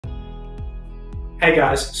Hey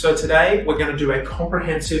guys, so today we're going to do a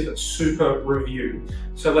comprehensive super review.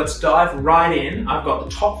 So let's dive right in. I've got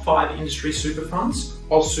the top 5 industry super funds: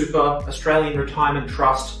 Aus Super, Australian Retirement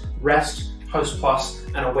Trust, Rest, Host Plus,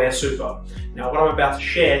 and Aware Super. Now what I'm about to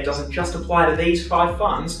share doesn't just apply to these 5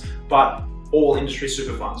 funds, but all industry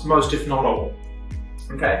super funds, most if not all.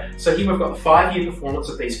 Okay, so here we've got the 5-year performance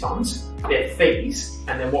of these funds, their fees,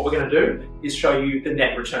 and then what we're going to do is show you the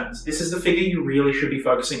net returns. This is the figure you really should be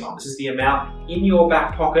focusing on. This is the amount in your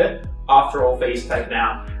back pocket after all fees taken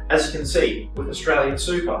out. As you can see, with Australian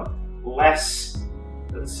Super, less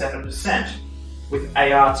than 7%. With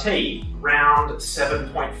ART, around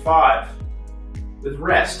 7.5. With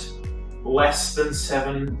Rest, less than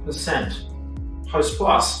 7%. Host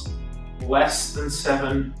Plus, less than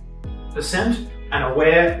 7%. And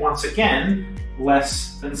Aware, once again,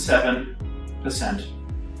 less than 7%.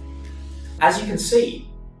 As you can see,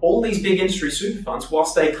 all these big industry super funds,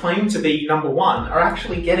 whilst they claim to be number 1, are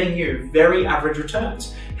actually getting you very average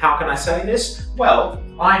returns. How can I say this? Well,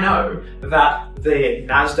 I know that the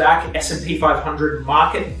NASDAQ, S&P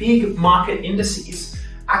 500 big market indices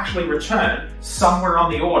actually return somewhere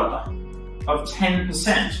on the order of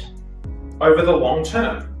 10% over the long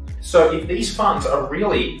term. So if these funds are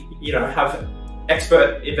really, have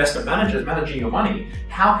expert investment managers managing your money,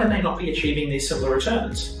 how can they not be achieving these similar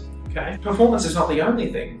returns? Okay, performance is not the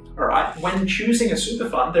only thing, all right? When choosing a super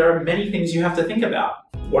fund, there are many things you have to think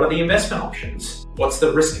about. What are the investment options? What's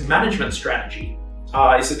the risk management strategy?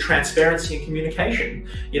 Is it transparency and communication?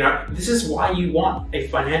 This is why you want a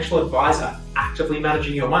financial advisor actively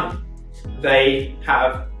managing your money. They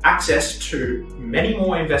have access to many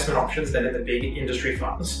more investment options than in the big industry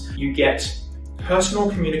funds. You get personal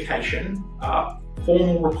communication,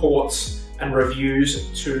 formal reports and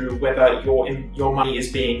reviews to whether your money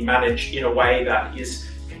is being managed in a way that is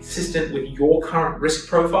consistent with your current risk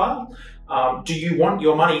profile. Do you want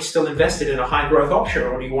your money still invested in a high growth option,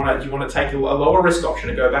 or do you want to take a lower risk option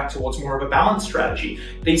and go back towards more of a balanced strategy?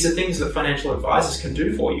 These are things that financial advisors can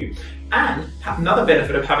do for you. And another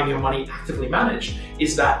benefit of having your money actively managed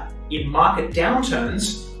is that in market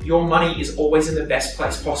downturns, your money is always in the best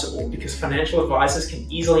place possible, because financial advisors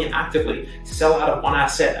can easily and actively sell out of one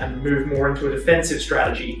asset and move more into a defensive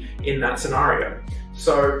strategy in that scenario.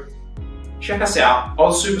 So check us out,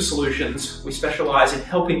 Aus Super Solutions. We specialize in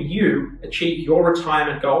helping you achieve your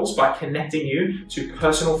retirement goals by connecting you to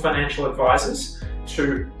personal financial advisors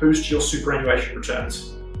to boost your superannuation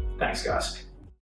returns. Thanks, guys.